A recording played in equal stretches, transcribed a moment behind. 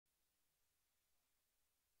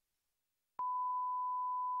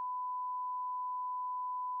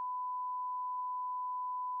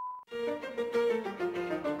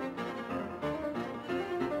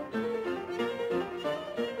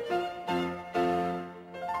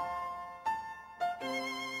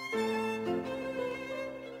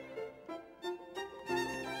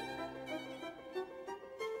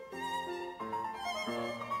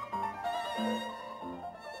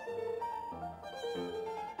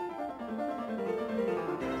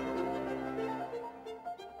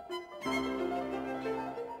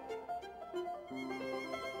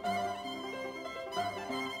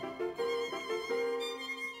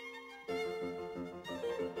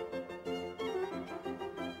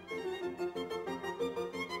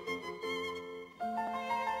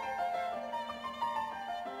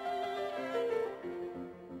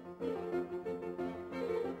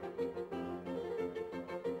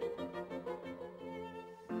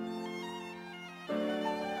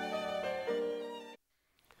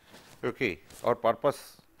Okay, our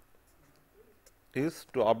purpose is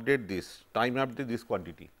to update this, time update this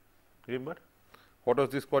quantity. Remember, what was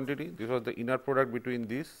this quantity? This was the inner product between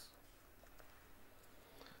this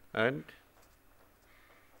and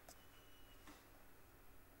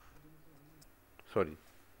sorry,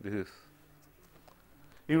 this is,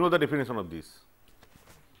 you know the definition of this.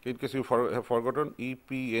 In case you have forgotten,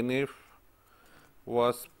 EPNF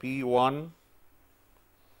was P1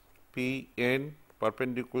 Pn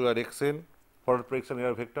perpendicular xn forward projection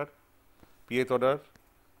error vector pth order,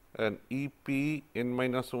 and EP n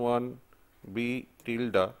minus 1 B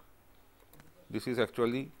tilde, this is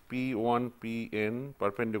actually P1 Pn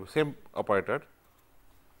perpendicular, same operator,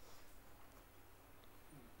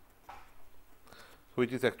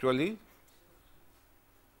 which is actually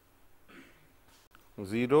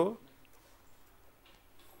 0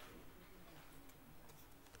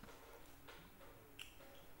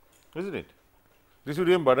 isn't it? This you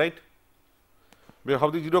remember, right?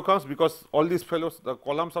 How the 0 comes, because all these fellows, the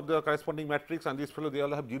columns of the corresponding matrix and these fellows, they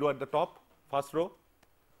all have 0 at the top, first row.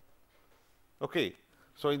 Okay.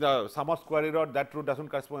 So, in the sum of square error, that row does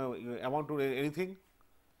not correspond amount to anything.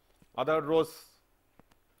 Other rows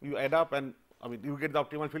you add up, and I mean you get the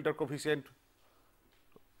optimal filter coefficient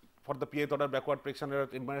for the pth order backward projection error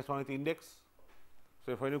n minus 1 with index.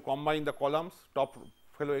 So, if when you combine the columns, top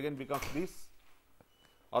fellow again becomes this,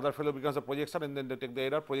 other fellow becomes a projection, and then they take the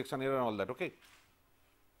error, projection error and all that. Okay.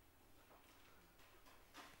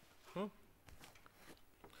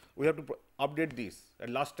 We have to update this,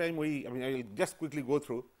 and last time we, I mean I will just quickly go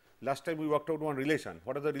through. Last time we worked out one relation.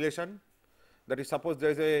 What is the relation? That is, suppose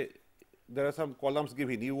there are some columns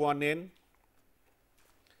given U1 n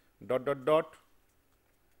dot dot dot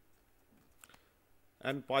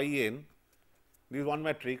and pi n. This is one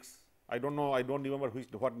matrix. I don't know, I don't remember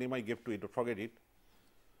what name I gave to it, forget it.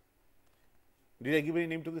 Did I give any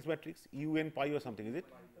name to this matrix? U n pi or something, is it?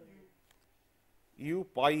 U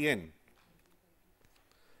pi n.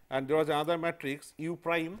 And there was another matrix U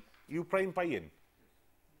prime pi n,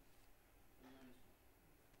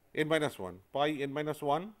 n minus 1, pi n minus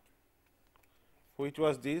 1, which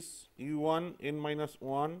was this U1 n minus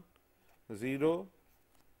 1 0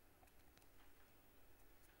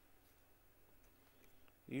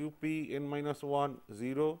 UP n minus 1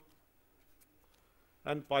 0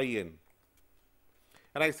 and pi n.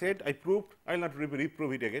 And I said, I proved, I will not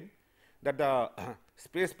reprove it again, that the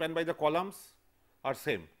space spanned by the columns are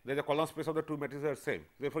same. There is a column space of the two matrices are same.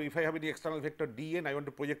 Therefore, if I have any external vector dn, I want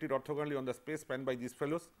to project it orthogonally on the space spanned by these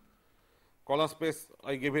fellows. Column space,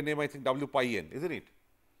 I gave a name, I think w pi n, isn't it?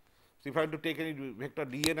 So, if I want to take any vector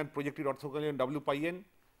dn and project it orthogonally on w pi n,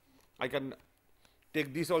 I can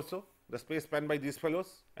take this also, the space spanned by these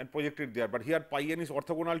fellows, and project it there. But here pi n is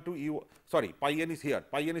orthogonal to u, sorry, pi n is here.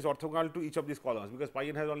 Pi n is orthogonal to each of these columns, because pi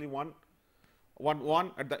n has only one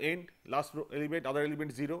at the end, last element, other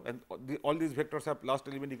element 0, and all these vectors have last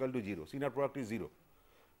element equal to 0. So, inner product is 0.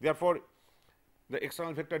 Therefore, the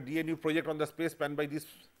external vector dn you project on the space spanned by these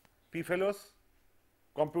p fellows,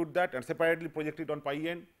 compute that and separately project it on pi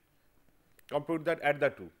n, compute that, add the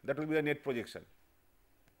two. That will be the net projection.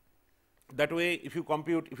 That way, if you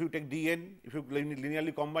compute, if you take dn, if you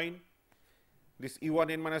linearly combine this u1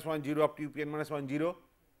 n minus 1 0 up to up n minus 1 0,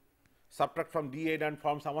 subtract from dn and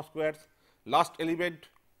form sum of squares. Last elements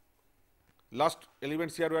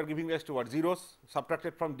here we are giving rise to what? Zeros,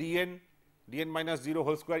 subtracted from dn minus 0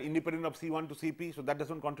 whole square independent of C1 to Cp. So, that does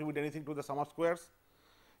not contribute anything to the sum of squares.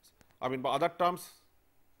 I mean, by other terms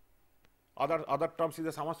in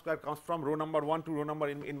the sum of square comes from row number 1 to row number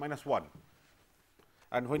n minus 1.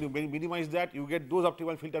 And when you minimize that, you get those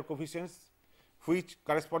optimal filter coefficients which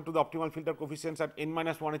correspond to the optimal filter coefficients at n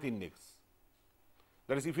minus 1th index.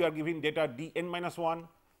 That is, if you are giving data dn minus 1,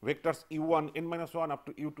 vectors u1 n minus 1 up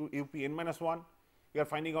to u2 up n minus 1, you are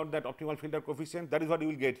finding out that optimal filter coefficient, that is what you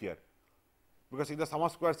will get here. Because in the sum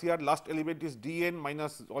of squares here, last element is dn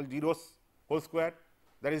minus all zeros whole square,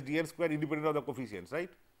 that is dn square independent of the coefficients, right.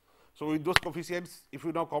 So, with those coefficients, if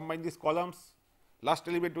you now combine these columns, last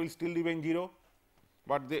element will still remain 0,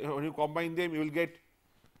 but when you combine them, you will get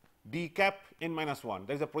d cap n minus 1.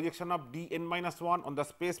 That is a projection of d n minus 1 on the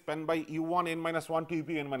space spanned by u1 n minus 1 to up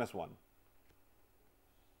n minus 1,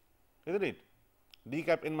 isn't it? D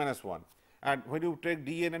cap n minus 1. And when you take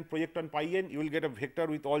dn and project on pi n, you will get a vector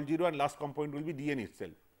with all 0 and last component will be dn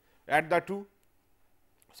itself. Add the two,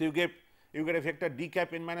 so you get a vector d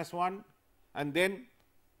cap n minus 1 and then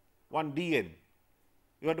one dn.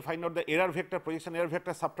 You have to find out the error vector, projection error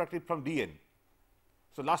vector subtracted from dn.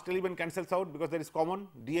 So, last element cancels out because there is common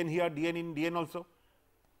dn here, dn in dn also,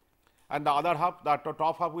 and the other half, the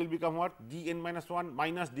top half will become what? dn minus 1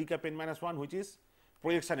 minus d cap n minus 1, which is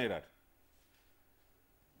projection error.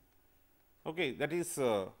 Okay, that is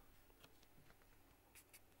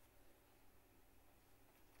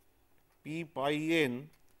p pi n.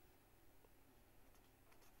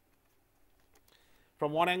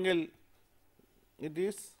 From one angle it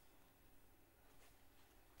is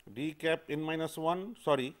d cap n minus 1,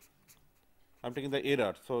 sorry, I am taking the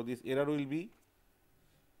error. So, this error will be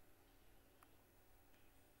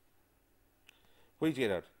which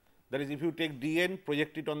error? That is, if you take dn,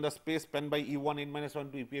 project it on the space spanned by e1 n minus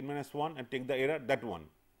 1 to ep n minus 1 and take the error, that one.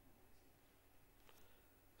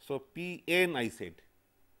 So, p n I said,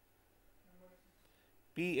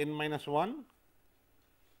 p n minus 1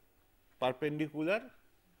 perpendicular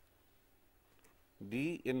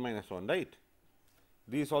d n minus 1, right.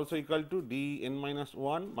 This is also equal to d n minus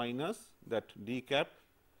 1 minus that d cap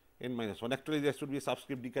n minus 1. Actually, there should be a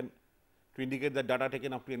subscript d can to indicate the data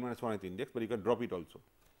taken up to n minus 1th index, but you can drop it also,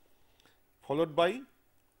 followed by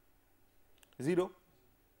 0,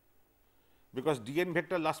 because dn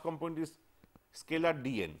vector last component is scalar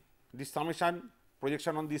dn. This summation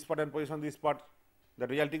projection on this part and projection on this part, the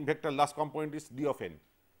resulting vector last component is d of n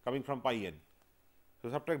coming from pi n. So,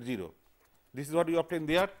 subtract 0. This is what you obtain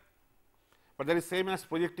there, but that is same as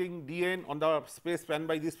projecting dn on the space spanned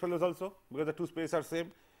by these fellows also, because the two spaces are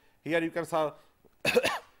same. Here you can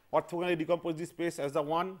orthogonally decompose this space as the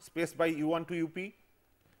one space by u1 to up.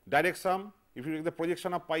 Direct sum, if you take the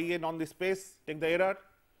projection of pi n on this space, take the error,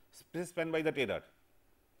 space spanned by that error,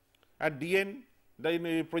 and dn then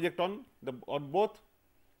you project on both,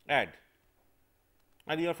 add,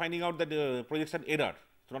 and you are finding out that projection error.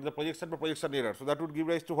 So, not the projection but projection error. So, that would give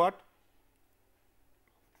rise to what?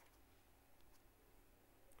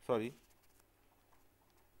 Sorry,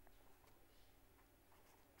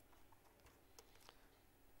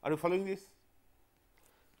 are you following this?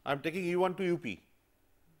 I am taking u1 to up,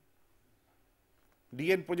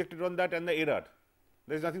 dn projected on that and the error.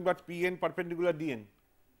 There is nothing but p n perpendicular dn.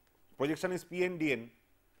 Projection is p n dn.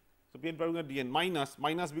 So, p n perpendicular dn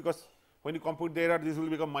minus because when you compute the error, this will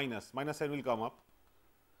become minus sign will come up,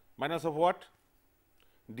 minus of what?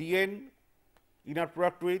 dn inner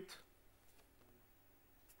product with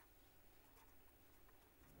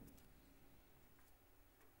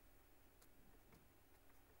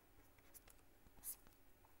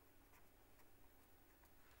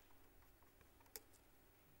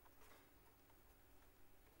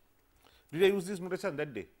did I use this notation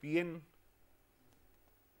that day? P n,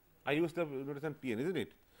 I used the notation P n, isn't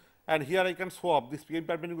it? And here I can swap this P n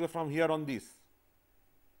perpendicular from here on this,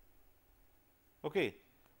 okay,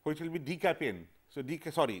 which will be d cap n. So,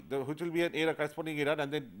 which will be an error, corresponding error,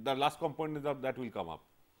 and then the last component of that will come up.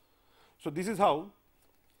 So, this is how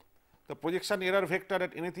the projection error vector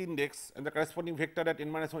at nth index and the corresponding vector at n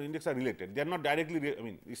minus 1 index are related. They are not directly, I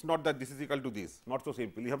mean, it is not that this is equal to this, not so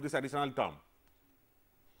simple. You have this additional term.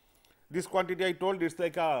 This quantity I told, it is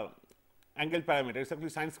like a angle parameter, it is actually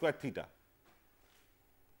sin square theta.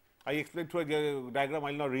 I explained through a diagram,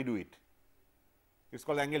 I will not redo it. It is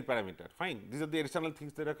called angle parameter, fine. These are the additional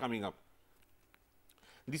things that are coming up.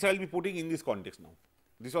 This I will be putting in this context now.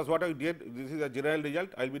 This was what I did, this is a general result,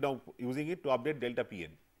 I will be now using it to update delta p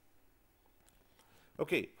n.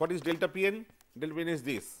 Okay, what is delta p n? Delta p n is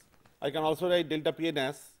this. I can also write delta p n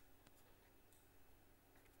as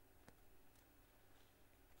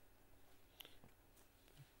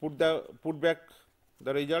put back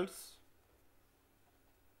the results,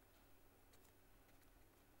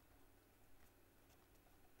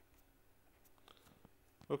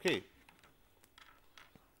 okay.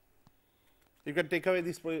 You can take away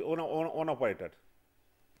this one operator.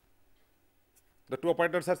 The two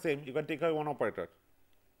operators are same, you can take away one operator.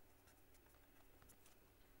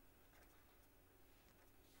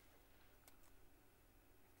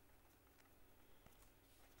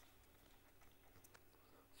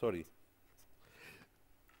 sorry.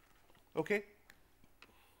 Okay.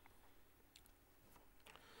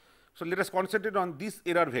 So, let us concentrate on this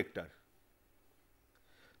error vector.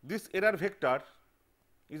 This error vector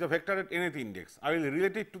is a vector at nth index. I will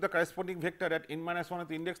relate it to the corresponding vector at n minus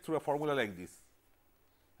 1th index through a formula like this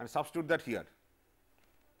and substitute that here.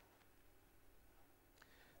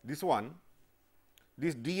 This one,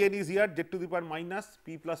 this dn is here z to the power minus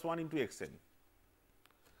p plus 1 into xn.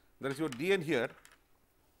 That is your dn here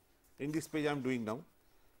in this page I am doing now.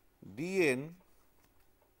 dn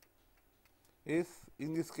is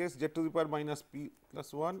in this case z to the power minus p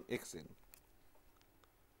plus 1 xn.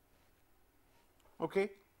 Okay.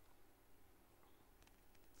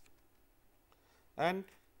 And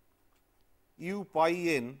u pi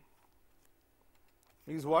n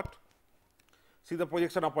is what? See the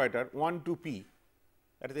projection operator 1 to p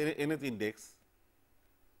at the nth index.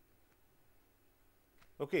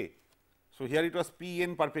 Okay. So, here it was p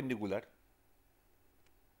n perpendicular,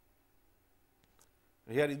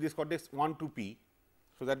 here in this context 1 to p.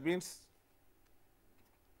 So, that means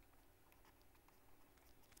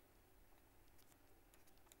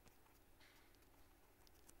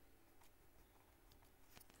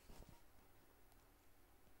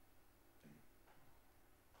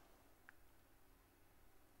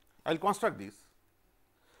I will construct this.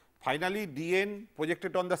 Finally, dn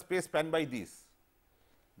projected on the space spanned by this,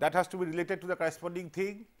 that has to be related to the corresponding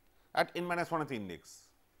thing at n minus 1th index.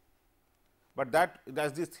 But that,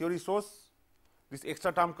 as this theory shows, this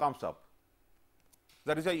extra term comes up.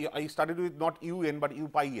 That is why I started with not u n but u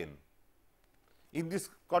pi n. In this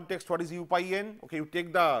context, what is u pi n? Okay, you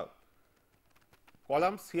take the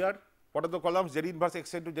columns here. What are the columns? Z inverse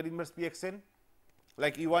x n to Z inverse p x n,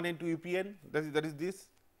 like u 1 n to u p n. That is this.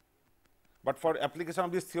 But for application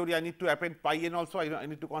of this theory, I need to append pi n also. I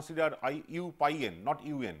need to consider u pi n, not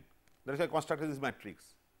u n. That is why I constructed this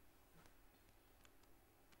matrix.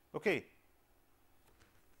 Okay.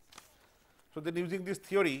 So, then using this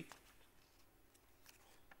theory,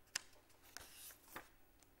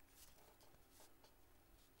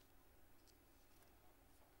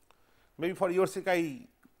 maybe for your sake I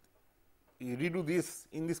redo this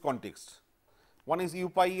in this context. One is u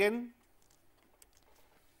pi n,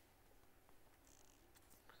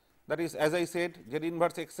 that is as I said Z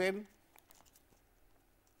inverse x n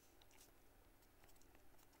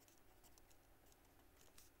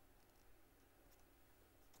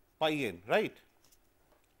pi n, right?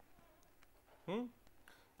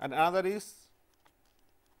 And another is,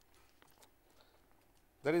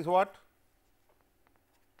 that is what?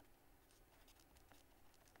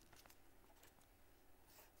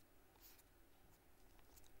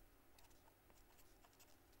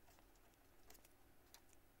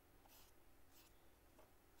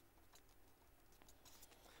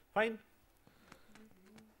 Fine.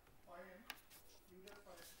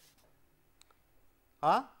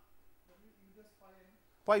 Huh?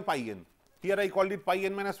 Why pi n? Here I called it pi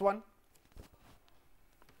n minus 1.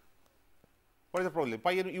 What is the problem?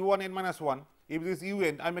 Pi n u 1 n minus 1. If this u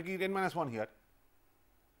n, I am making it n minus 1 here.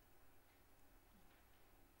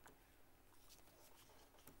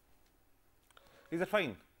 Is that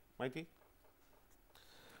fine, Mighty?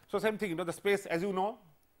 So, same thing, the space, as you know,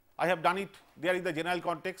 I have done it there in the general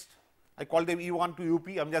context. I call them u1 to up.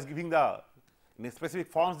 I am just giving the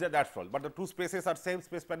specific forms there, that is all. But the two spaces are same,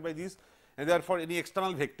 space spanned by this, and therefore, any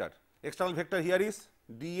external vector. External vector here is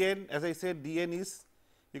dn, as I said, dn is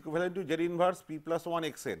equivalent to Z inverse p plus 1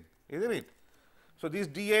 x n, is not it? So, this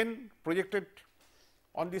dn projected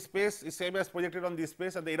on this space is same as projected on this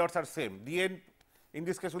space, and the errors are same. dn in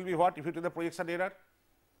this case will be what? If you take the projection error,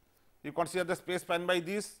 you consider the space spanned by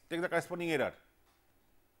this, take the corresponding error.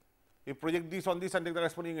 You project this on this and take the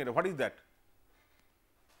corresponding error. What is that?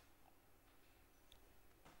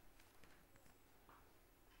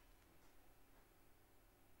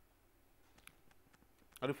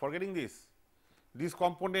 Are you forgetting this? This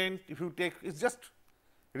component, if you take, is just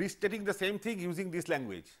restating the same thing using this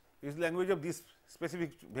language. This is language of these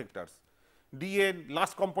specific vectors. dn,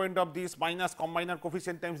 last component of this minus combiner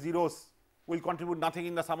coefficient times zeros will contribute nothing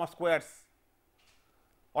in the sum of squares.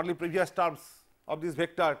 Only previous terms of this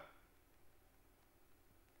vector.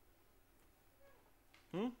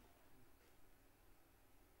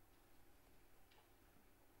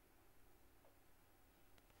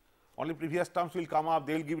 Only previous terms will come up,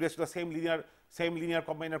 they will give rise to the same linear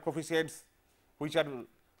combiner coefficients, which are the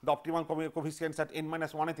optimal combiner coefficients at n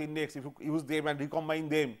minus 1th index. If you use them and recombine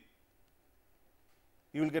them,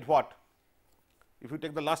 you will get what? If you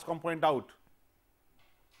take the last component out,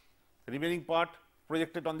 remaining part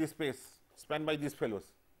projected on this space spanned by these fellows.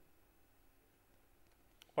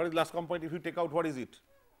 What is last component? If you take out, what is it?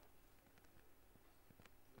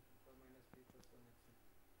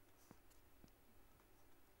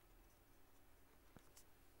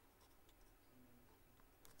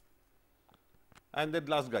 and then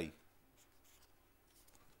last guy.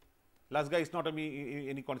 Last guy is not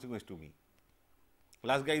any consequence to me.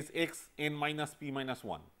 Last guy is x n minus p minus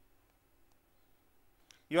 1.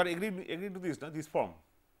 You are agreed to this, no? This form.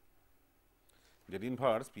 Z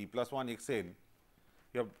inverse p plus 1 x n.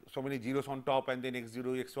 You have so many zeros on top and then x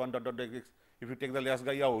 0, x 1 dot dot x. If you take the last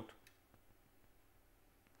guy out,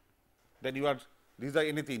 then you are, this is the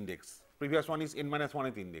nth index. Previous one is n minus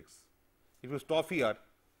 1th index. If you stop here,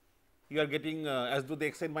 you are getting as though the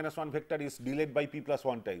x n minus 1 vector is delayed by p plus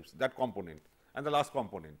 1 times, that component and the last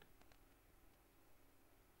component.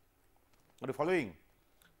 Are you following?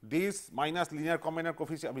 This minus linear combiner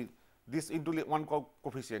coefficient, I mean this into one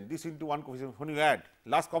coefficient, this into one coefficient. When you add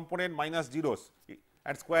last component minus zeros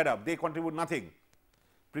and square up, they contribute nothing.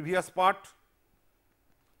 Previous part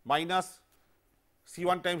minus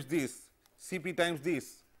C1 times this, Cp times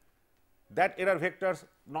this, that error vector's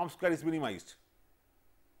norm square is minimized.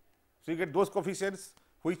 So, you get those coefficients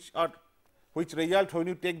which result when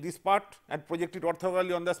you take this part and project it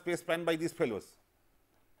orthogonally on the space spanned by these fellows.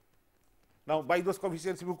 Now, by those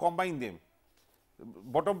coefficients if you combine them,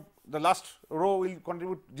 bottom the last row will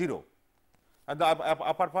contribute 0 and the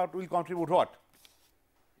upper part will contribute what?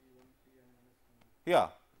 Yeah,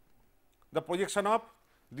 the projection of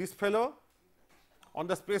this fellow on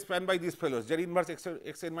the space spanned by these fellows, Z inverse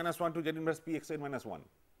x n minus 1 to Z inverse p x n minus 1.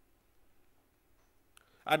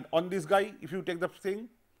 And on this guy, if you take the thing,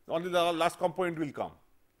 only the last component will come.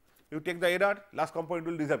 You take the error, last component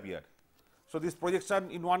will disappear. So, this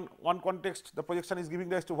projection in one context, the projection is giving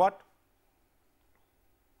rise to what?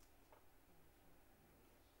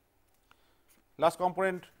 Last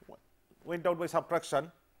component went out by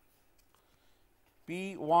subtraction,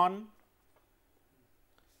 p 1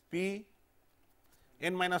 p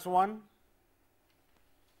n minus 1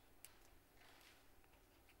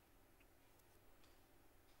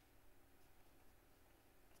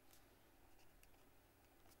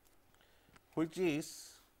 which is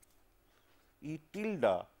E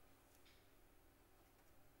tilde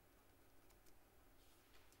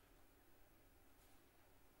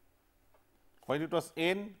when it was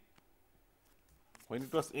n,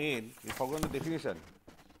 you forgot the definition.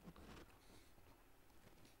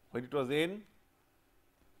 When it was n,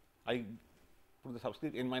 I put the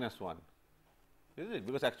subscript n minus 1, isn't it?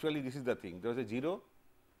 Because actually this is the thing, there was a 0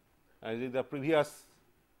 and this is the previous,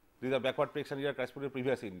 this is the backward projection here corresponding to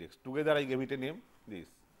previous index. Together I gave it a name, this.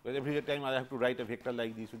 Because every time I have to write a vector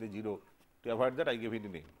like this with a 0, to avoid that I gave it a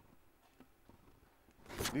name.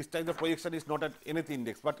 This time the projection is not at nth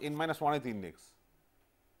index, but n minus 1th index.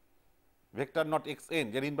 Vector not x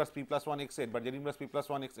n, Z inverse p plus 1 x n, but Z inverse p plus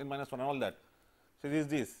 1 x n minus 1 and all that. So, this is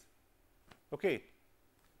this. Okay.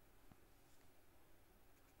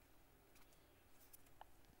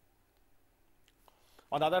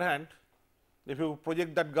 On the other hand, if you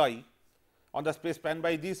project that guy on the space spanned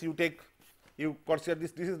by this, you consider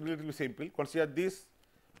this is relatively simple. Consider this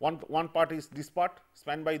one part is this part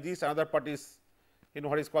spanned by this, another part is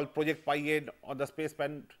what is called project pi n on the space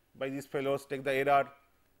spanned by these fellows, take the error,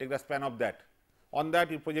 take the span of that. On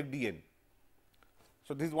that you project dn.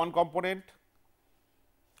 So, this is one component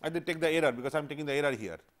and then take the error, because I am taking the error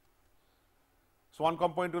here. So, one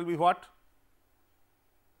component will be what?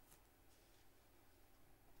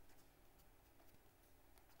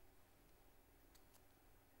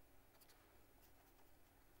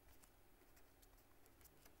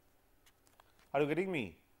 Are you getting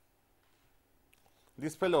me?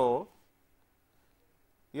 This fellow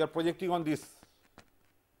you are projecting on this.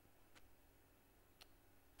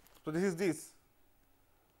 So, this is this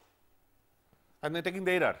and then taking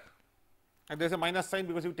the error, and there is a minus sign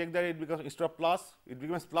because you take that, it becomes instead of plus, it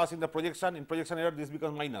becomes plus in the projection, in projection error this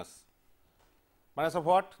becomes minus. Minus of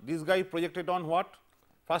what? This guy projected on what?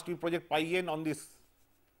 First we project pi n on this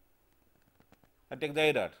and take the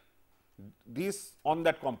error, this on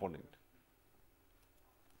that component.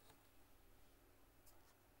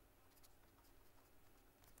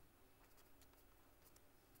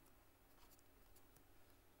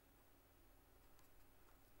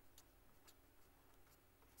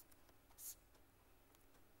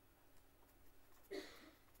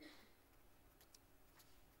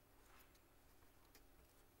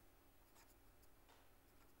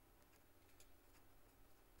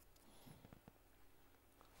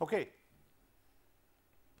 Okay.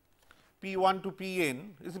 P1 to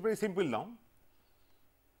Pn is very simple now.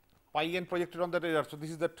 Pi n projected on that error. So, this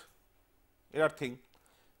is that error thing.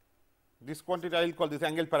 This quantity I will call this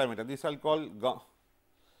angle parameter. This I will call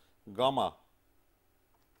gamma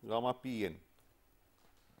Pn. It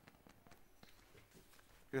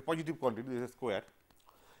is a positive quantity. This is a square.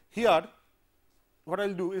 Here, what I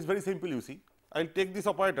will do is very simple. You see, I will take this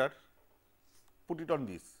operator, put it on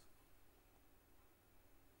this.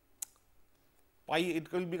 Pi,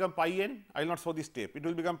 it will become pi n, I will not show this step, it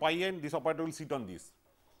will become pi n, this operator will sit on this.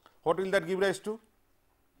 What will that give rise to?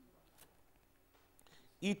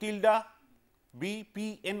 E tilde b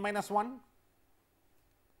p n minus 1,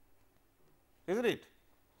 isn't it?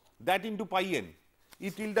 That into pi n. E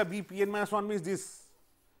tilde b p n minus 1 means this,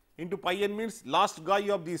 into pi n means last guy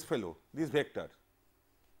of this fellow, this vector.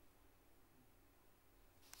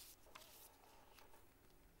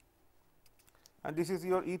 And this is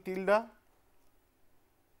your E tilde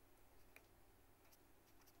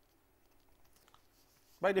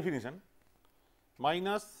by definition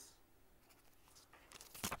minus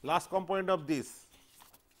last component of this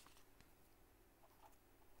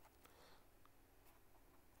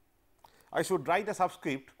I should write a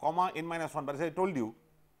subscript comma n minus 1, but as I told you,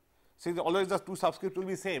 since always the two subscripts will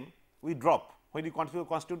be same, we drop when you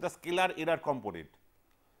constitute the scalar error component.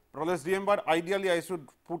 But always remember, ideally I should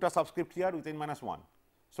put a subscript here with n minus 1,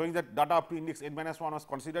 showing that data up to index n minus 1 was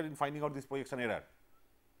considered in finding out this projection error.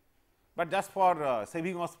 But just for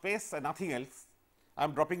saving of space and nothing else, I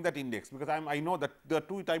am dropping that index, because I know that the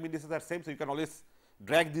two time indices are same. So, you can always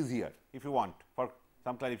drag this here if you want for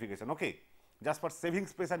some clarification. Okay. Just for saving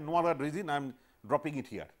space and no other reason, I am dropping it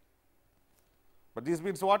here. But this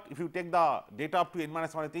means what? If you take the data up to n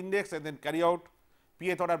minus 1th index and then carry out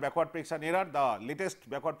pth order backward prediction error, the latest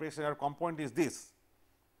backward prediction error component is this.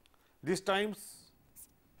 This times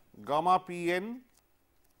gamma p n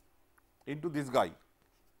into this guy.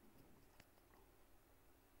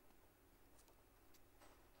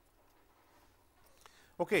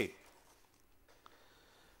 Okay.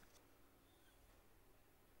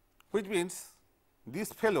 Which means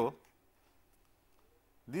this fellow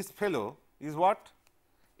is what?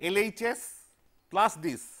 LHS plus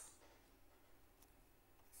this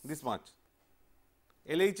much,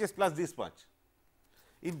 LHS plus this much.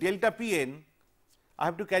 In delta p n, I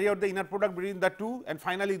have to carry out the inner product between the two, and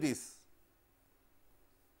finally this.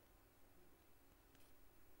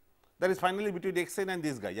 That is finally between x n and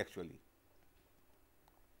this guy actually.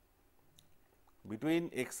 Between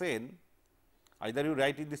x n, either you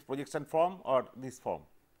write in this projection form or this form.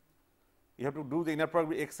 You have to do the inner product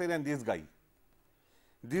with x n and this guy.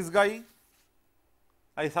 This guy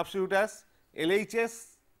I substitute as LHS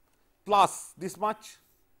plus this much.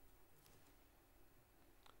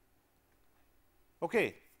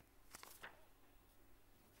 Okay.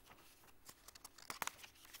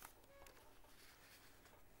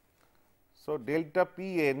 So, delta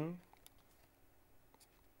p n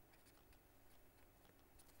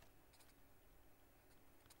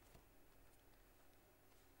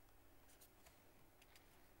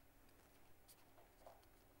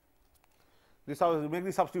this how you make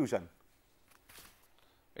the substitution.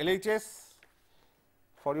 LHS,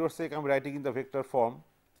 for your sake I am writing in the vector form,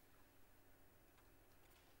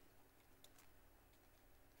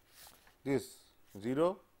 this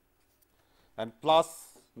 0 and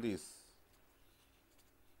plus this.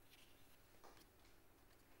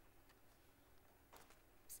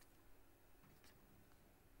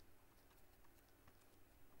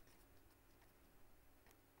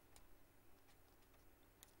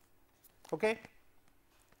 Okay.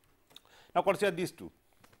 Now, consider these two.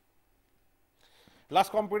 Last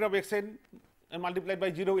component of x n and multiplied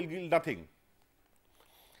by 0 will yield nothing.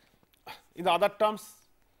 In the other terms,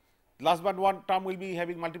 last but one term will be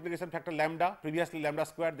having multiplication factor lambda, previously lambda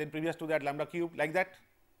square, then previous to that lambda cube, like that.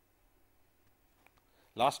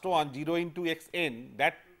 Last one 0 into x n,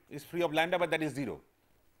 that is free of lambda, but that is 0.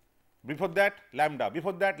 Before that lambda,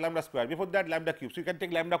 before that lambda square, before that lambda cube. So, you can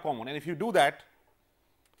take lambda common, and if you do that,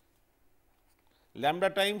 lambda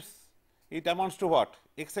times it amounts to what?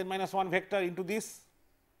 X n minus 1 vector into this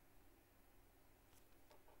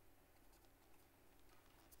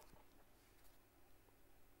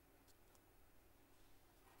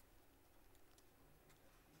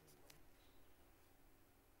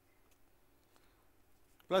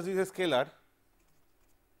plus this is a scalar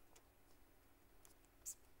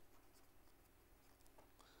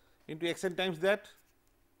into x n times that.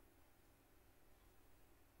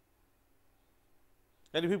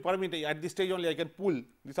 And if you permit, at this stage only I can pull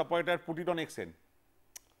this operator, put it on x n.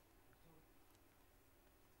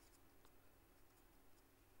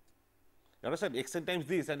 You understand? X n times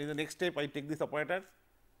this, and in the next step I take this operator,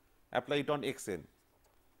 apply it on x n.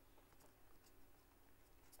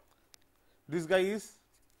 This guy is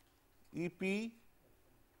E p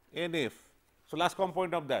n f. So, last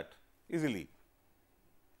component of that easily.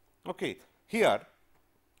 Okay. Here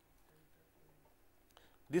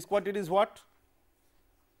this quantity is what?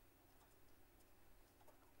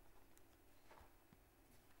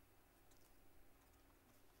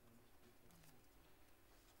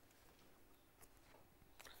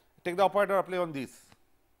 take the operator, apply on this.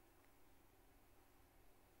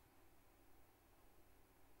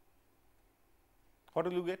 What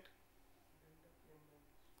will you get?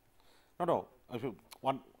 No, if you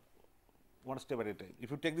one step at a time.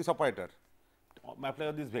 If you take this operator, apply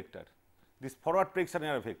on this vector, this forward prediction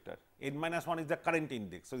error vector, n minus 1 is the current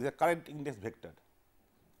index. So, it is a current index vector,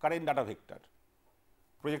 current data vector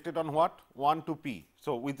projected on what? 1 to p.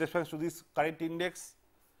 So, with reference to this current index,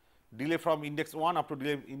 delay from index 1 up to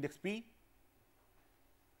delay index p,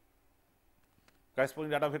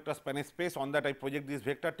 corresponding data vector span a space, on that I project this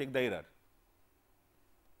vector, take the error.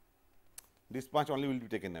 This much only will be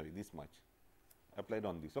taken away, this much applied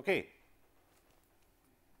on this. Okay.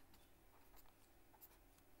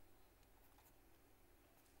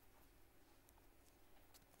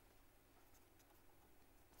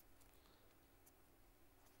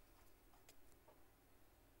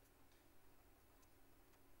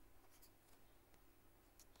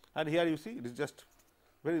 And here you see it is just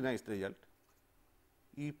very nice result.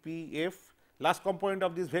 EPF, last component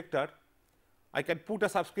of this vector, I can put a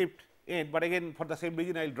subscript n, but again for the same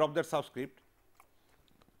reason I will drop that subscript.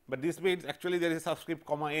 But this means actually there is a subscript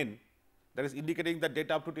comma n, that is indicating that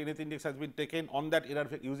data up to nth index has been taken on that error,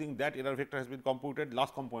 using that error vector has been computed,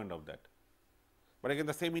 last component of that. But again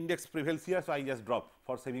the same index prevails here, so I just drop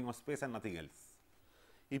for saving of space and nothing else.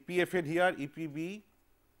 EPFN here, EPB.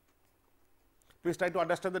 Please try to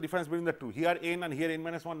understand the difference between the two. Here n and here n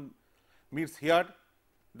minus 1 means here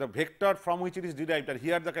the vector from which it is derived, and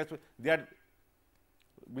here they are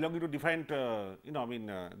belonging to different,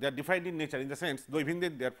 they are different in nature, in the sense, though even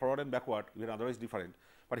then they are forward and backward, we are otherwise different.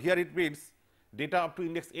 But here it means data up to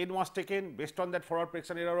index n was taken, based on that forward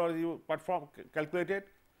prediction error you perform calculated,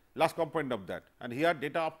 last component of that, and here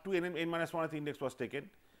data up to n minus 1th index was taken,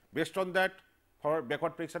 based on that forward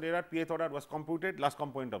backward prediction error, pth order was computed, last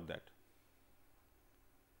component of that.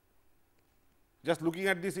 Just looking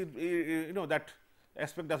at this, that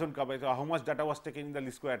aspect does not cover. So, how much data was taken in the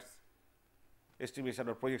least squares estimation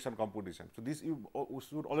or projection computation. So, this you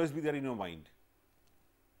should always be there in your mind.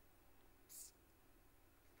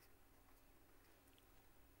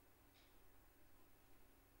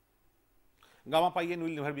 Gamma pi n will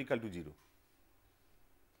never be equal to 0.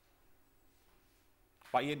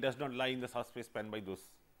 Pi n does not lie in the subspace spanned by those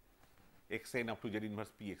x n up to z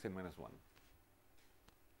inverse p x n minus 1.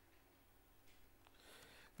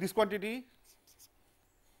 This quantity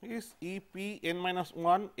is E p n minus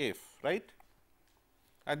 1 f, right,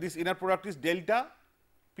 and this inner product is delta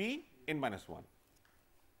p n minus 1.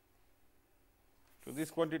 So, this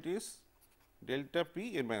quantity is delta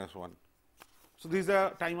p n minus 1. So, this is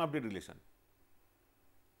a time update relation.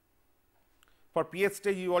 For pth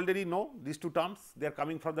stage you already know these two terms, they are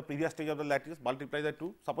coming from the previous stage of the lattice, multiply the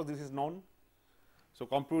two, suppose this is known. So,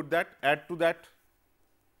 compute that, add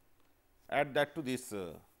that to this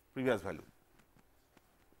previous value.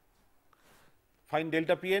 Find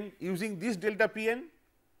delta p n, using this delta p n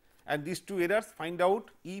and these two errors, find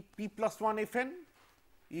out E p plus 1 f n,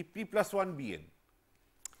 E p plus 1 b n.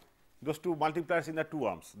 Those two multipliers in the two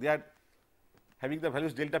arms, they are having the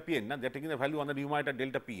values delta p n, they are taking the value on the numerator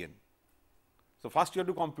delta p n. So, first you have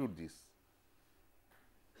to compute this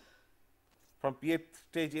from pth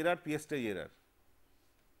stage error, pth stage error.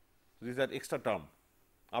 So, this is an extra term,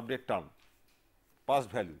 update term, past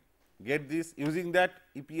value. Get this, using that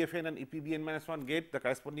EPFN and EPBN minus 1, get the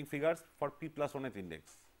corresponding figures for p plus 1th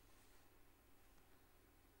index.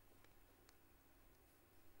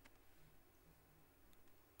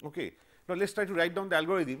 Okay. Now, let us try to write down the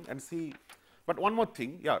algorithm and see, but one more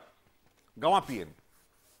thing, yeah, gamma p n.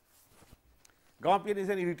 Gamma p n is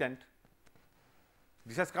an irritant.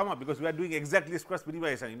 This has come up because we are doing exactly squares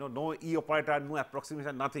minimization, no E operator, no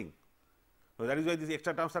approximation, nothing. So, that is why these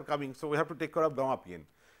extra terms are coming. So, we have to take care of gamma p n.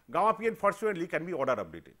 Gamma p n fortunately can be order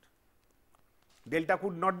updated. Delta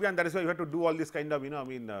could not be, and that is why you have to do all this kind of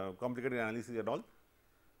complicated analysis and all.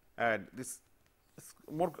 And this is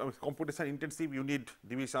more computation intensive, you need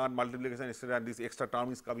division, multiplication, etc., and this extra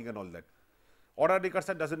term is coming and all that. Order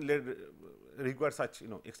recursion does not require such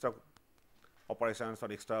extra operations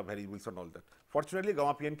or extra variables and all that. Fortunately,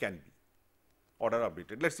 gamma p n can be order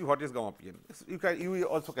updated. Let us see what is gamma p n. You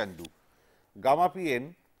also can do. Gamma p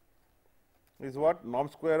n is what? Norm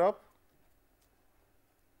square of,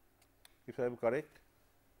 if I am correct,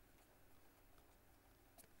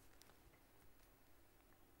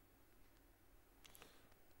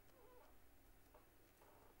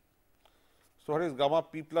 so what is gamma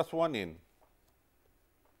p plus 1 n?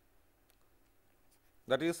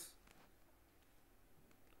 That is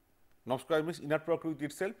norm square means inner product with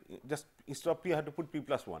itself, just instead of p I have to put p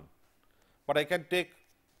plus 1, but I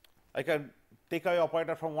can take away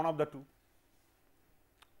operator from one of the two.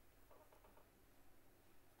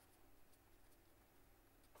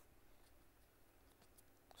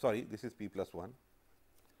 Sorry, this is p plus 1,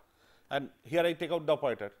 and here I take out the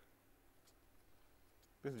operator.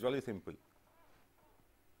 This is jolly simple.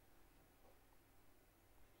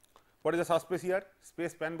 What is the subspace here?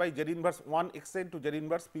 Space spanned by Z inverse 1 x n to Z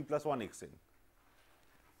inverse p plus 1 x n.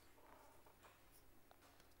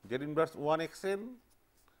 Z inverse 1 x n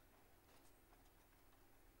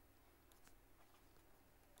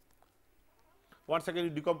once again you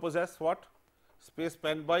decompose as what? Space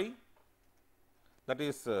spanned by, that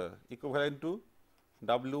is equivalent to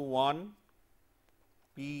W 1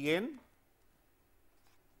 p n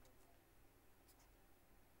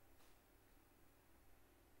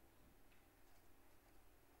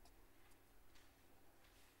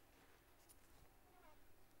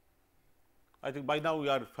I think by now we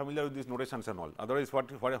are familiar with these notations and all. Otherwise,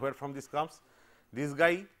 where from this comes? This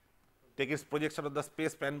guy take its projection of the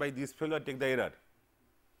space spanned by this fellow and take the error,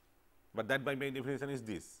 but that by my definition is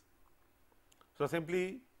this. So,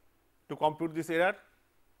 simply to compute this error,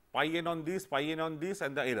 pi n on this, pi n on this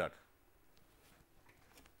and the error.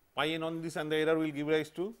 Pi n on this and the error will give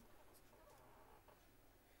rise to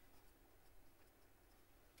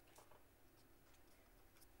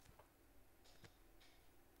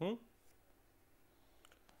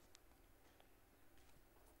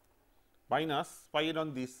minus pi n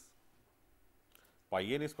on this. Pi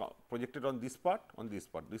n is projected on this part,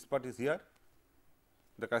 This part is here,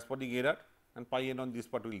 the corresponding error, and pi n on this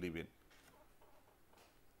part will remain.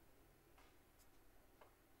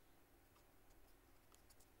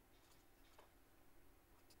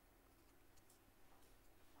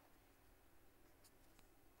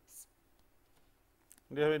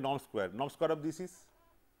 We have a norm square. Norm square of this is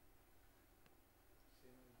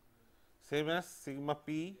same as sigma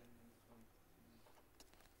p.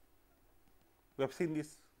 We have seen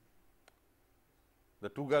this. The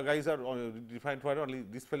two guys are defined for only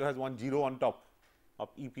this fellow has one 0 on top of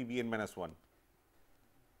E p b n minus 1.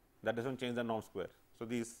 That does not change the norm square. So,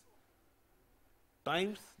 this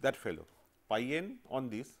times that fellow pi n on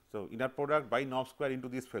this. So, inner product by norm square into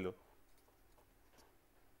this fellow.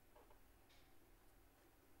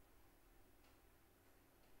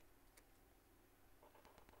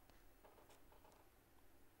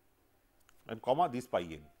 And comma this pi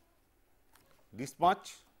n. This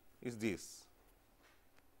much is this.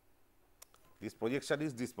 This projection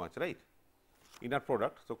is this much, right? Inner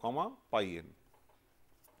product. So, comma pi n.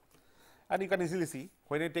 And you can easily see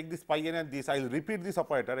when I take this pi n and this, I will repeat this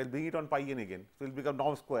operator, I will bring it on pi n again. So, it will become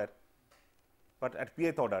norm square, but at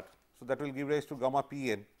pth order. So, that will give rise to gamma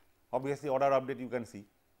p n. Obviously, order update you can see.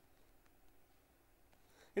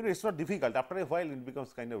 It is not difficult. After a while, it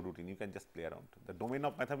becomes kind of routine. You can just play around. The domain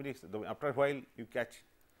of mathematics, after a while, you catch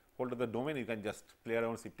hold of the domain, you can just play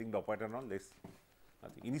around shifting the operator and all this.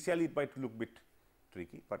 Initially, it might look bit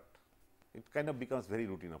tricky, but it kind of becomes very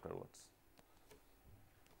routine afterwards.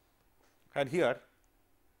 And here,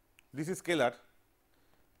 this is scalar,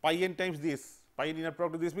 pi n times this, pi n inner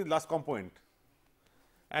product to this means last component,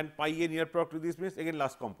 and pi n inner product to this means again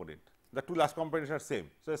last component. The two last components are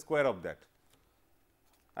same. So, a square of that.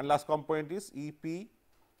 And last component is E p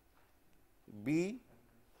b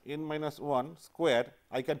n minus 1 square.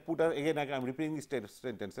 I can put again I am repeating this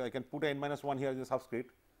sentence. I can put n minus 1 here as a subscript,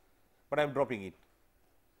 but I am dropping it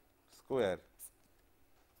square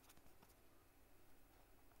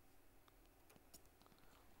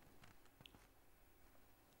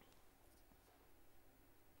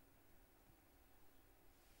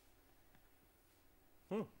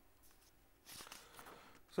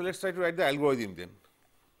So, let us try to write the algorithm then.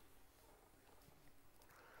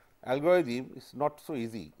 Algorithm is not so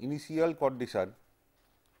easy. Initial condition,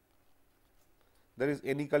 there is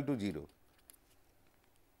n equal to 0,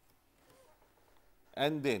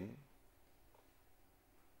 and then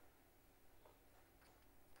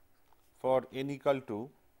for n equal to,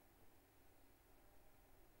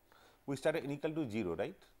 we start at n equal to 0,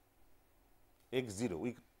 right, x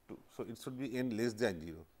 0, so it should be n less than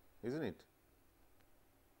 0, is not it?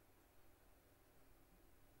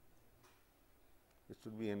 It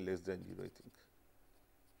should be n less than 0, I think.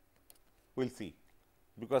 We will see,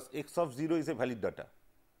 because x of 0 is a valid data,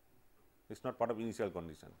 it is not part of initial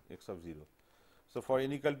condition, x of 0. So, for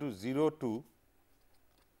n equal to 0 to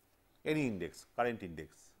any index, current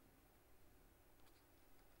index,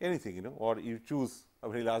 anything, or you choose a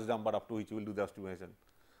very large number up to which you will do the estimation,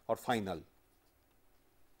 or final.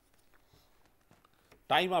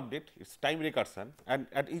 Time update is time recursion, and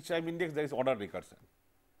at each time index there is order recursion.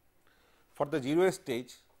 For the 0th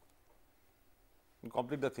stage, You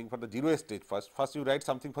complete the thing for the 0 stage first. First you write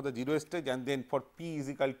something for the 0 stage and then for p is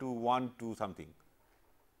equal to 1 to something.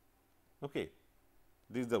 Okay.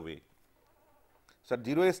 This is the way. So, at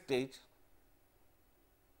 0 stage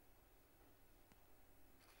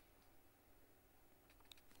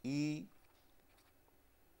E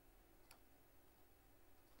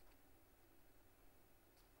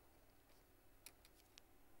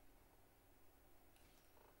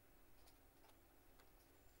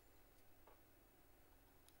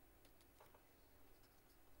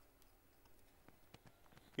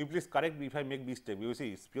you please correct me if I make mistake. You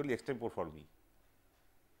see, it's purely extempore for me.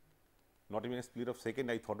 Not even a split of second.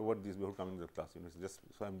 I thought about this before coming to the class. You know, just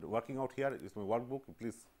so I'm working out here. It's my workbook.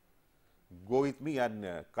 Please go with me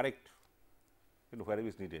and correct. You know, wherever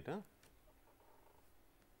is needed. Huh?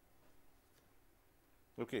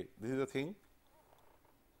 Okay, this is the thing.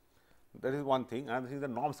 That is one thing. Another thing is the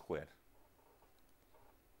norm square.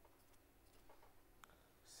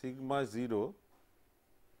 Sigma 0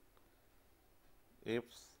 f.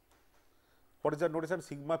 What is the notation?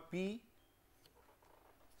 Sigma p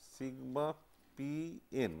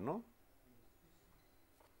n, no?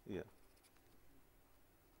 Yeah.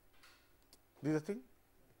 This is the thing,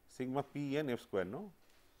 sigma p n f square, no?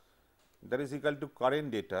 That is equal to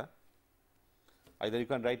current data. Either you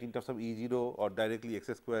can write in terms of E0 or directly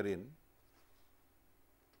x square n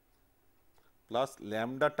plus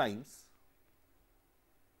lambda times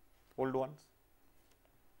old ones.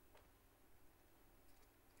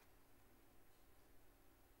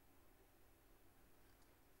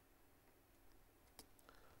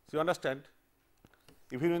 So, you understand,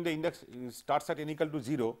 if you know the index starts at n equal to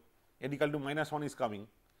 0, n equal to -1 is coming,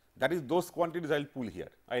 that is those quantities I will pull here,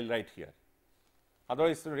 I will write here,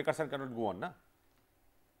 otherwise recursion cannot go on. Na?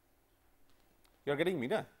 You are getting me,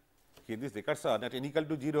 na? Here this recursion at n equal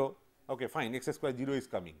to 0, okay, fine, x square 0 is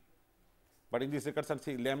coming, but in this recursion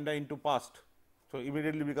see lambda into past, so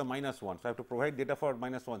immediately become -1. So, I have to provide data for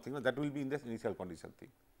 -1 thing, that will be in this initial condition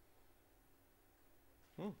thing.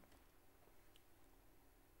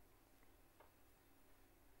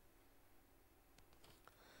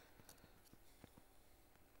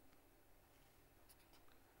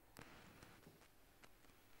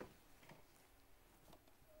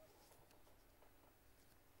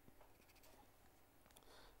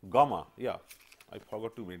 Gamma, yeah, I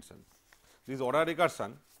forgot to mention. This order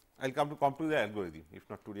recursion, I will come to the algorithm, if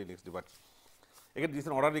not today, next day, but again this is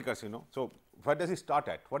an order recursion, you know. So, where does it start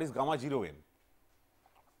at? What is gamma 0 n?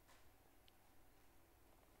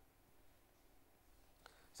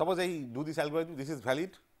 Suppose I do this algorithm, this is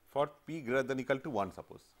valid for p greater than equal to 1,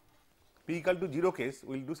 suppose. P equal to 0 case,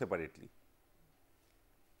 we will do separately.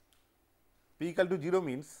 P equal to 0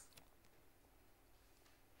 means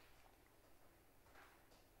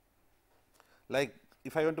like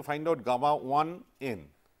if I want to find out gamma 1 n,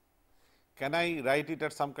 can I write it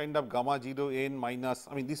at some kind of gamma 0 n minus,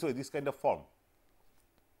 I mean this way, this kind of form.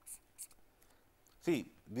 See,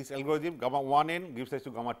 this algorithm gamma 1 n gives rise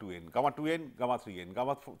to gamma 2 n, gamma 2 n, gamma 3 n,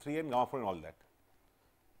 gamma 3 n, gamma 4 n, all that.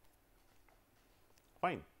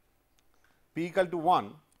 Fine. P equal to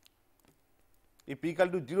 1, if p equal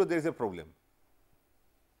to 0, there is a problem,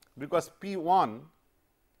 because P 1,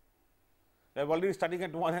 I am already starting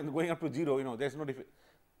at 1 and going up to 0, you know, there is no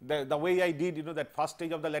the way I did, you know, that first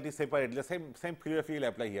stage of the lattice separate, the same philosophy will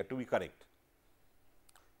apply here to be correct.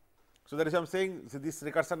 So, that is what I am saying, so this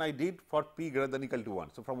recursion I did for p greater than equal to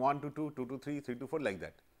 1. So, from 1 to 2, 2 to 3, 3 to 4, like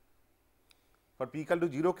that. For p equal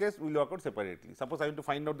to 0 case, we will work out separately. Suppose I want to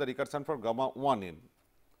find out the recursion for gamma 1 n.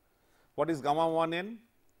 What is gamma 1 n?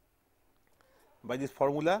 By this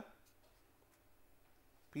formula,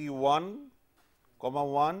 p 1, comma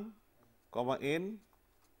 1, comma n,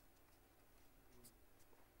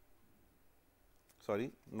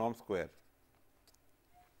 sorry, norm square.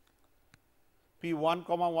 P 1,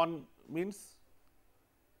 comma 1 means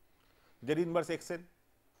Z inverse x n,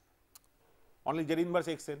 only Z inverse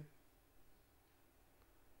x n.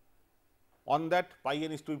 On that pi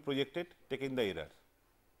n is to be projected, taking the error.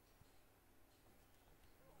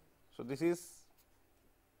 So, this is,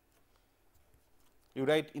 you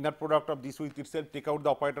write inner product of this with itself, take out the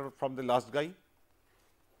operator from the last guy,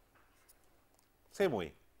 same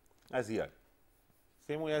way as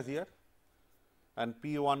here, and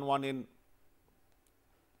P 1 1 n,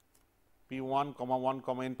 P 1 comma 1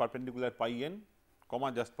 comma n perpendicular pi n,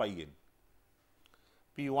 comma just pi n,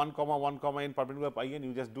 P 1 comma 1 comma n perpendicular pi n,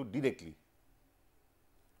 you just do directly.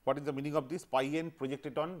 What is the meaning of this? Pi n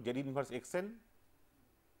projected on Z inverse x n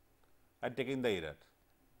and taking the error.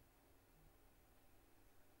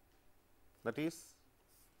 That is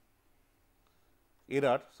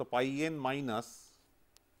error. So, pi n minus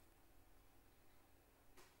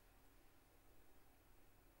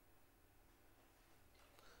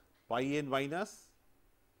pi n minus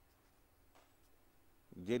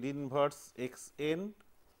z inverse x n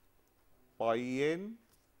pi n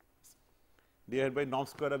divided by norm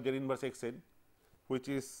square of z inverse x n, which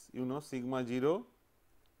is sigma 0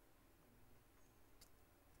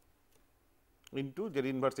 into z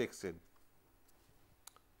inverse x n.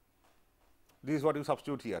 This is what you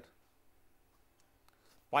substitute here.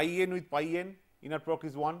 Pi n with pi n, inner product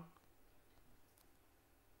is 1.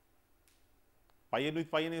 Pi n with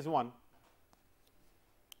pi n is 1.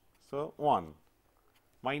 So, 1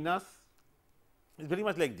 minus is very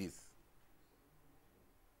much like this.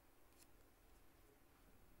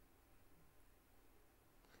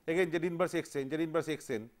 Again z inverse x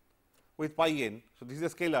n with pi n. So, this is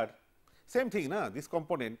a scalar. Same thing, na? This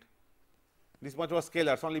component, this much was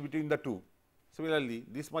scalar, so only between the two. Similarly,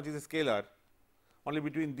 this much is a scalar only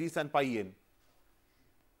between this and pi n.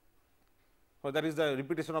 So, that is the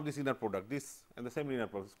repetition of this inner product, this and the same inner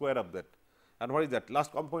product, square of that. And what is that?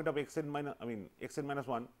 Last component of x n minus, x n minus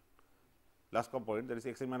 1, last component, that is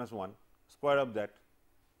x n minus 1, square of that.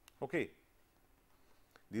 Okay.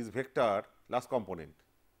 This vector, last component.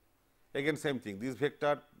 Again same thing, this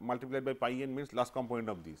vector multiplied by pi n means last component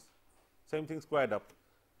of this. Same thing squared up.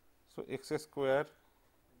 So, x square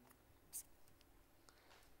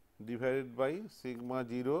divided by sigma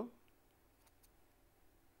 0.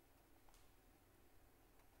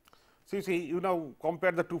 So, you see, you now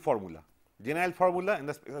compare the two formula, general formula and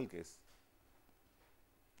the special case.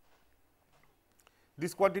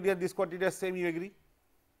 This quantity and this quantity are same, you agree?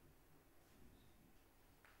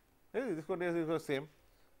 Hey, this quantity is the same,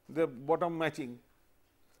 the bottom matching.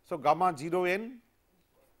 So, gamma 0 n,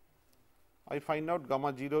 I find out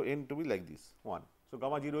gamma 0 n to be like this 1. So,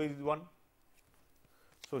 gamma 0 is 1.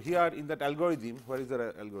 So, here in that algorithm, where is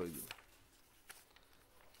the algorithm?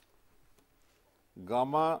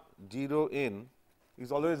 Gamma 0 n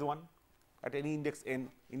is always 1 at any index n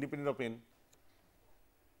independent of n.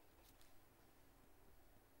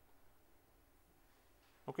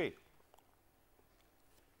 Okay.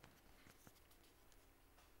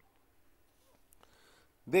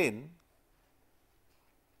 Then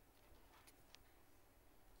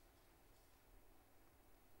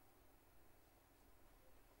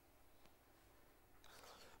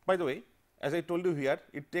by the way, as I told you here,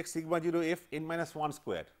 it takes sigma 0 f n minus 1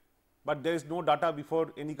 square, but there is no data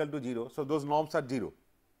before n equal to 0. So, those norms are 0.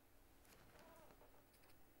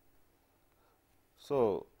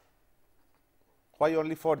 So, why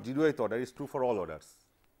only for 0th order? Is true for all orders.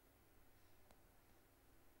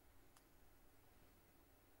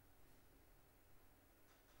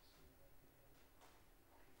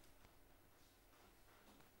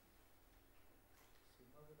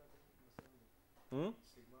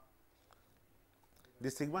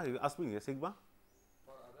 This sigma, you ask me, sigma?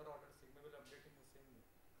 For other orders, sigma will update in the same way.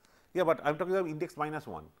 Yeah, but I am talking about index minus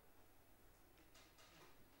 1.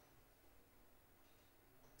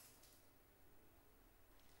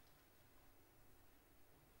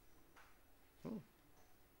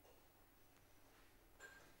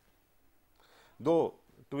 Though,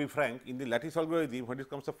 to be frank, in the lattice algorithm, when it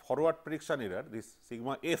comes to forward prediction error, this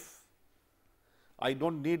sigma f, I do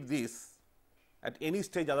not need this at any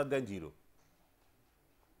stage other than 0.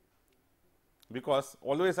 Because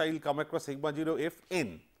always I will come across sigma 0 f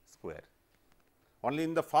n square. Only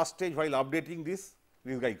in the first stage while updating this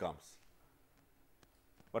guy comes.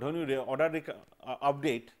 But when you order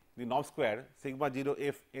update the norm square sigma 0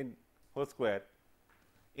 f n whole square,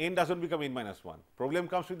 n does not become n minus 1. Problem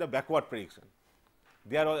comes with the backward prediction.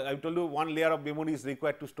 There I told you one layer of memory is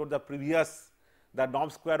required to store the previous, the norm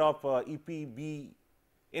square of EP b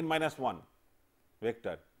n minus 1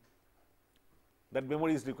 vector. That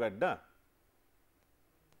memory is required. Da?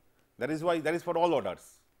 That is why that is for all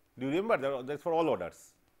orders. Do you remember that is for all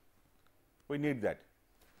orders? We need that.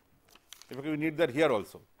 If we need that here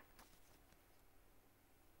also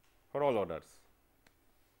for all orders.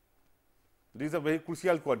 This is a very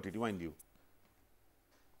crucial quantity, mind you.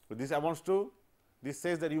 So, this amounts to, this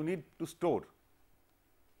says that you need to store,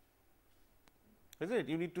 isn't it?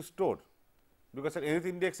 You need to store, because at nth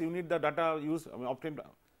index you need the data used obtained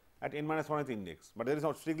at n minus 1th index, but there is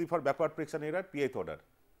not strictly for backward prediction error pth order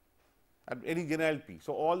at any general p.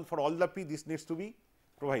 So, all for all the p this needs to be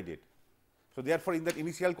provided. So, therefore, in that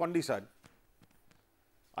initial condition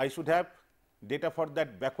I should have data for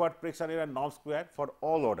that backward prediction error norm square for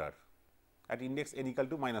all order at index n equal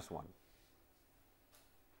to minus 1,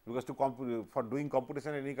 because to for doing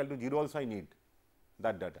computation n equal to 0 also I need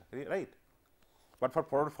that data, right. But for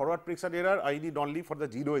forward prediction error I need only for the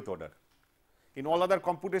 0th order. In all other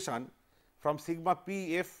computation from sigma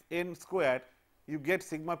p f n square you get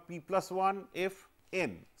sigma p plus 1 f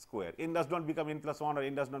n square, n does not become n plus 1 or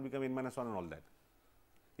n does not become n minus 1 and all that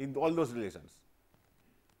in all those relations.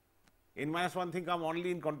 N minus 1 thing come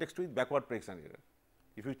only in context with backward prediction error.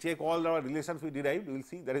 If you check all our relations we derived, you will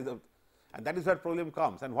see there is a, and that is where problem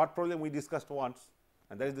comes, and what problem we discussed once,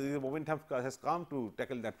 and that is the moment has come to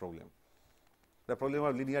tackle that problem, the problem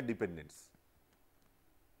of linear dependence.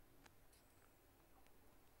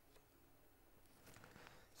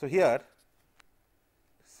 So, here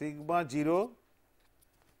sigma 0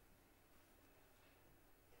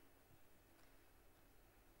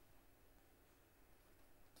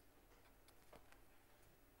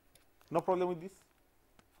 no problem with this,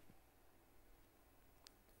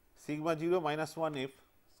 sigma 0 minus 1 f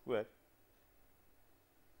square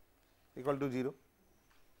equal to 0.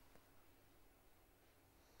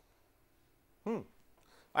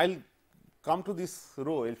 I will come to this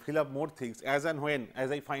row, I will fill up more things as and when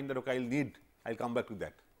as I find that okay, I will need, I will come back to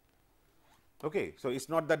that. Okay. So, it is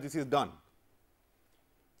not that this is done,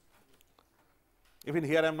 even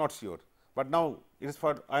here I am not sure, but now it is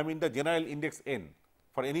for I am in the general index n,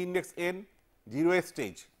 for any index n 0th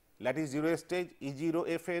stage, lattice 0th stage E 0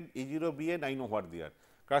 f n, E 0 b n, I know what they are,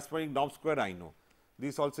 corresponding norm square I know,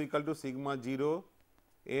 this also equal to sigma 0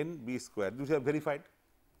 n b square, this we have verified,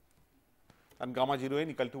 and gamma 0 n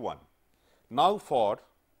equal to 1. Now, for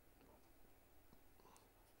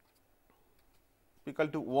equal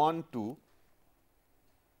to 1 2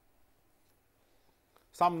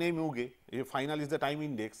 some name you give, if final is the time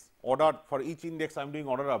index, order for each index I am doing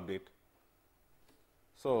order update.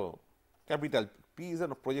 So, capital P is a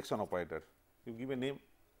projection operator, you give a name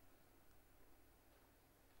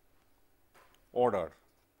order,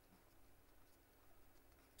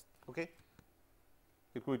 okay.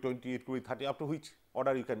 It could be 20, it could be 30, up to which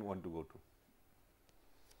order you can want to go to.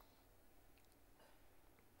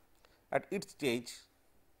 At each stage,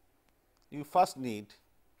 you first need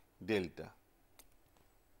delta.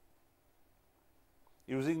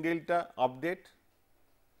 Using delta update.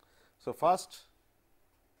 So, first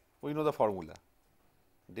we know the formula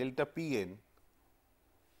delta p n.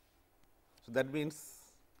 So, that means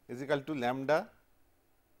is equal to lambda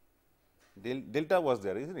delta was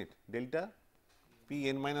there, isn't it, delta p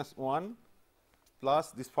n minus 1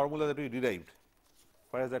 plus this formula that we derived.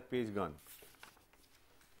 Where has that page gone?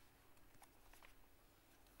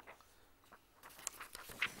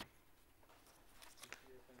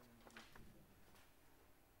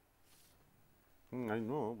 I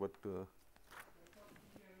know, but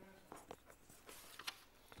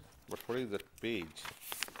what is that page?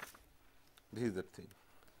 This is that thing.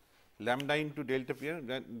 Lambda into delta p n,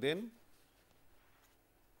 then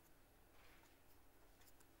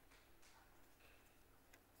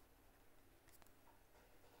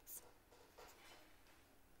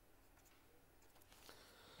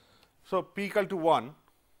so p equal to 1.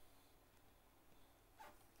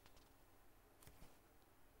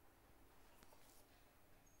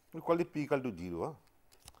 We call it p equal to 0,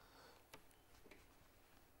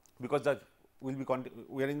 because that will be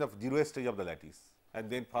we are in the 0th stage of the lattice, and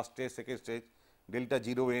then first stage, second stage, delta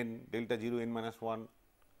 0 n, delta 0 n minus 1,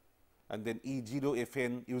 and then E 0 f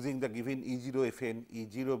n using the given E 0 f n, E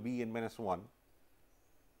 0 b n minus 1,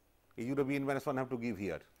 E 0 b n minus 1 have to give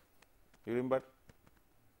here, you remember.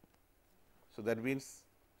 So, that means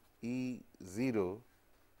E 0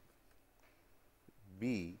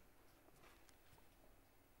 b,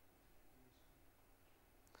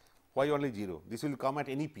 why only 0? This will come at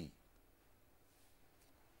any p.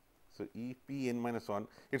 So, E p n minus 1,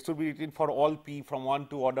 it should be written for all p from 1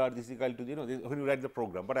 to order this is equal to when you write the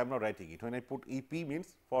program, but I am not writing it. When I put E p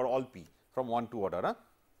means for all p from 1 to order.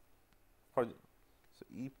 For, so,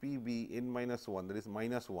 E p b n minus 1, that is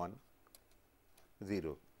minus 1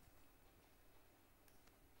 0.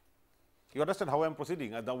 You understand how I am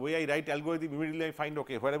proceeding? The way I write algorithm, immediately I find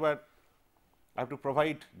okay, wherever I have to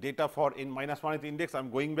provide data for n minus 1th index, I am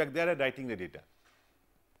going back there and writing the data,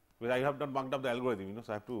 because I have not marked up the algorithm,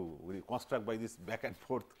 so I have to reconstruct by this back and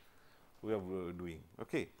forth we are doing.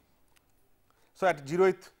 Okay. So, at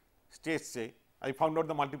 0th stage, say I found out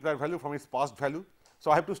the multiplier value from its past value.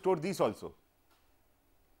 So, I have to store this also.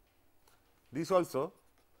 This also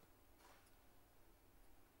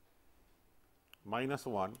minus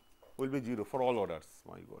 1 will be 0 for all orders,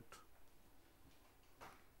 my God.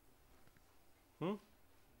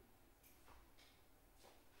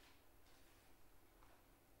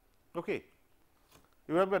 Okay.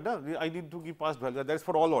 You remember that I need to give past value, that is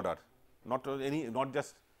for all order, not any, not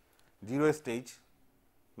just 0th stage,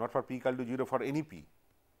 not for p equal to 0, for any p.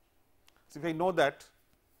 So, if I know that,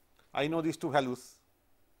 I know these two values,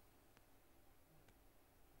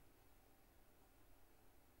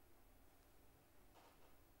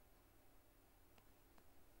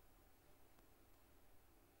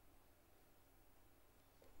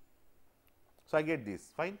 So, I get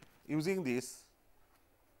this fine. Using this,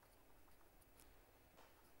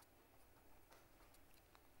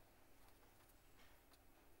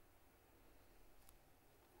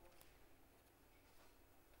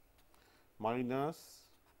 minus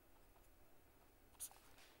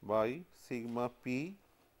by sigma p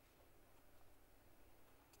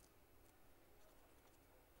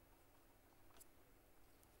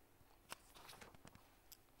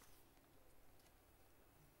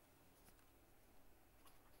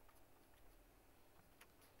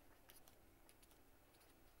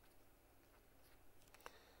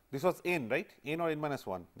this was n, right, n or n minus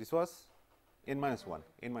 1, this was n minus 1,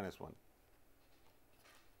 n minus 1.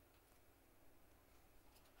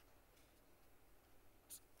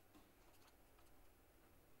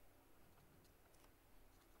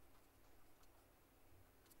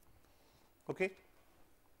 Okay.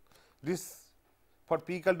 This for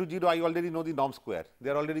p equal to 0, I already know the norm square, they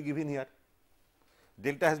are already given here.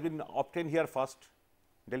 Delta has been obtained here first,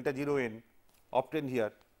 delta 0 n obtained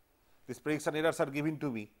here. These prediction errors are given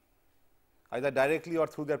to me either directly or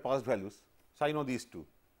through their past values. So, I know these two.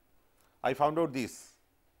 I found out this,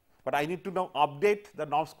 but I need to now update the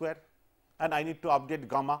norm square and I need to update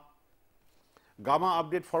gamma. Gamma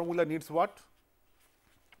update formula needs what?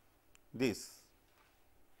 This.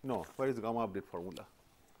 No, where is gamma update formula?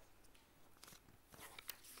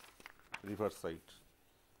 Reverse side.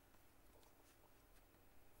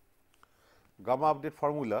 Gamma update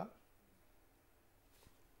formula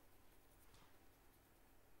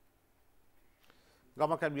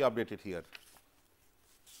gamma can be updated here.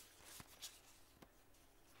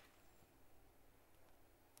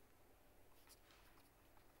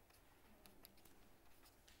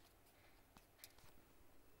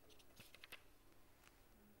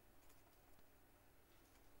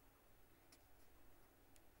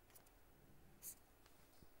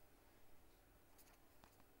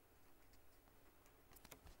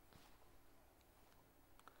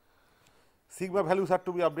 Sigma values are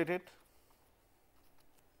to be updated.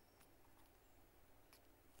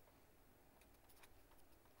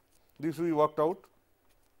 This will be worked out,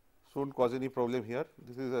 should not cause any problem here.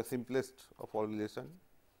 This is the simplest of all relation.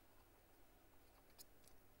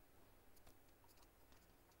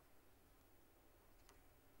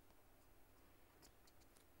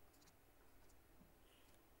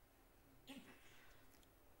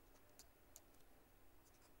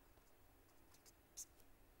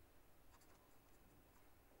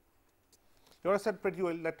 You understand pretty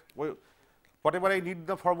well that whatever I need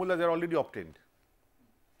the formula, they are already obtained.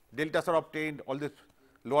 Deltas are obtained, all this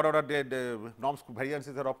lower order the norms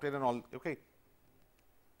variances are obtained and all, okay.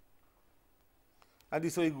 And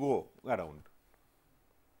this way go around.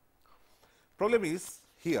 Problem is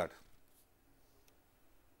here,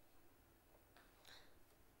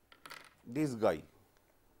 this guy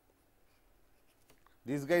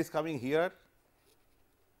is coming here,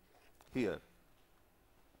 here,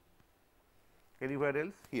 anywhere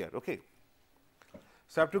else here, okay.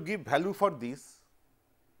 So, I have to give value for this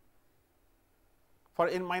for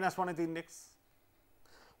n minus 1th index.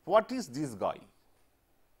 What is this guy?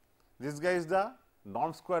 This guy is the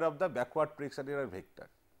norm square of the backward prediction error vector.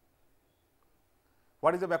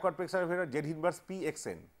 What is the backward prediction error vector? Z inverse p x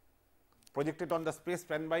n projected on the space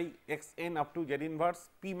span by x n up to Z inverse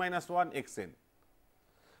p minus 1 x n.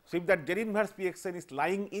 So, if that Z inverse p x n is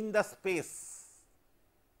lying in the space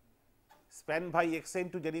span by x n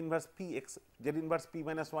to Z inverse p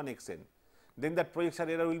minus 1 x n, then that projection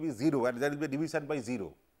error will be 0 and there will be division by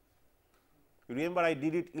 0. You remember I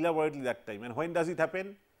did it elaborately that time, and when does it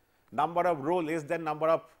happen? Number of row less than number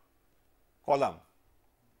of column.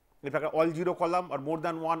 In fact, all 0 column or more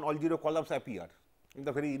than one all 0 columns appear in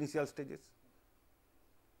the very initial stages.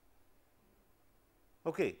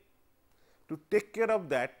 Okay. To take care of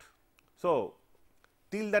that, so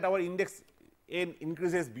till that our index n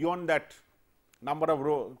increases beyond that number of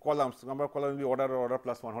row columns, number of columns will be order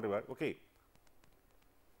plus 1 whatever. Okay.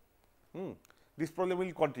 This problem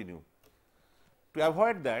will continue. To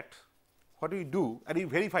avoid that, what we do, and we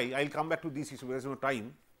verify, I will come back to this issue, there is no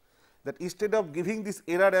time, that instead of giving this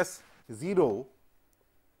error as 0,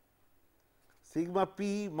 sigma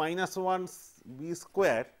p minus 1 b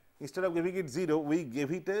square, instead of giving it 0, we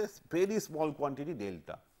gave it a very small quantity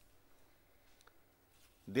delta.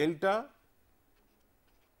 Delta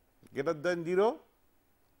greater than 0,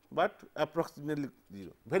 but approximately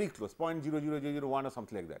 0, very close, 0.00001 or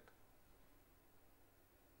something like that.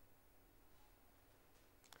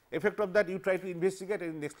 Effect of that you try to investigate,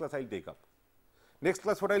 and in next class I will take up. Next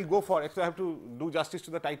class what I will go for, actually I have to do justice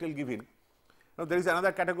to the title given. Now, there is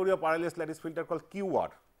another category of RLS lattice filter called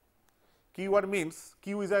QR. Q1 means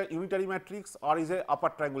Q is a unitary matrix or is a upper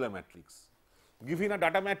triangular matrix. Given a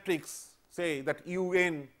data matrix, say that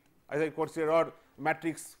UN as I consider or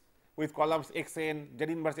matrix with columns x n, z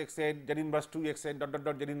inverse x n, z inverse 2 x n, dot dot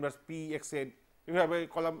dot, z inverse p x n. You have a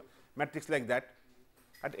column matrix like that.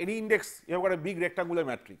 At any index, you have got a big rectangular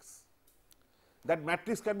matrix. That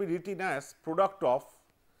matrix can be written as product of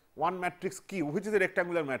one matrix Q, which is a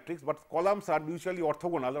rectangular matrix, but columns are mutually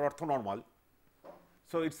orthogonal or orthonormal.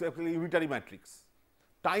 So, it is actually unitary matrix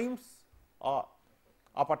times a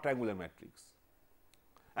upper triangular matrix.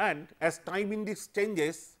 And as time index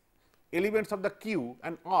changes, elements of the Q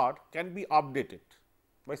and R can be updated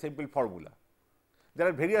by simple formula. There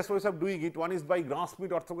are various ways of doing it. One is by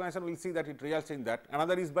Gram-Schmidt orthogonalization, we will see that it results in that.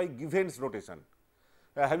 Another is by Given's rotation.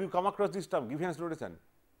 Have you come across this term, Given's rotation?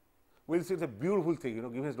 We will see it is a beautiful thing,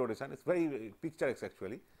 Given's rotation. It is very picturesque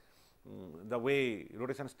actually. The way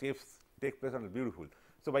rotation steps take place is beautiful.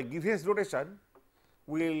 So, by Given's rotation,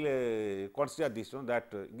 we will consider this,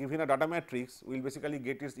 that given a data matrix, we will basically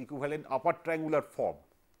get its equivalent upper triangular form.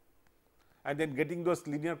 And then getting those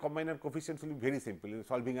linear combiner coefficients will be very simple in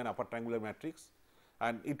solving an upper triangular matrix,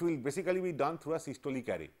 and it will basically be done through a systolic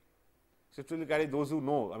array. Systolic array, those who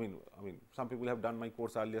know, I mean some people have done my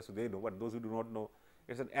course earlier, so they know, but those who do not know,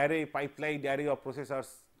 it is an array, pipeline array of processors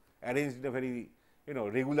arranged in a very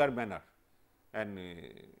regular manner, and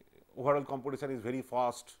overall computation is very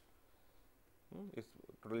fast. It is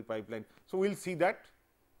totally pipeline. So, we will see that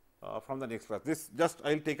from the next class. This just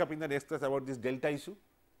I will take up in the next class about this delta issue.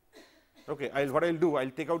 Okay, what I will do, I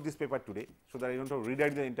will take out this paper today, so that I do not have to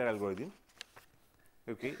rewrite the entire algorithm.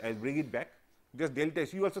 Okay, I will bring it back. Just delta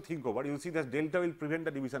issue, you also think over, you will see that delta will prevent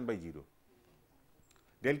the division by 0.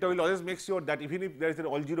 Delta will always make sure that even if there is an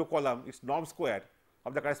all 0 column, its norm square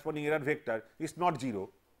of the corresponding error vector is not 0,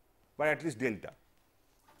 but at least delta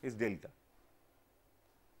is delta.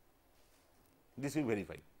 This we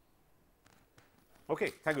verify.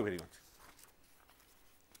 Okay, thank you very much.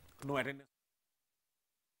 No attendance.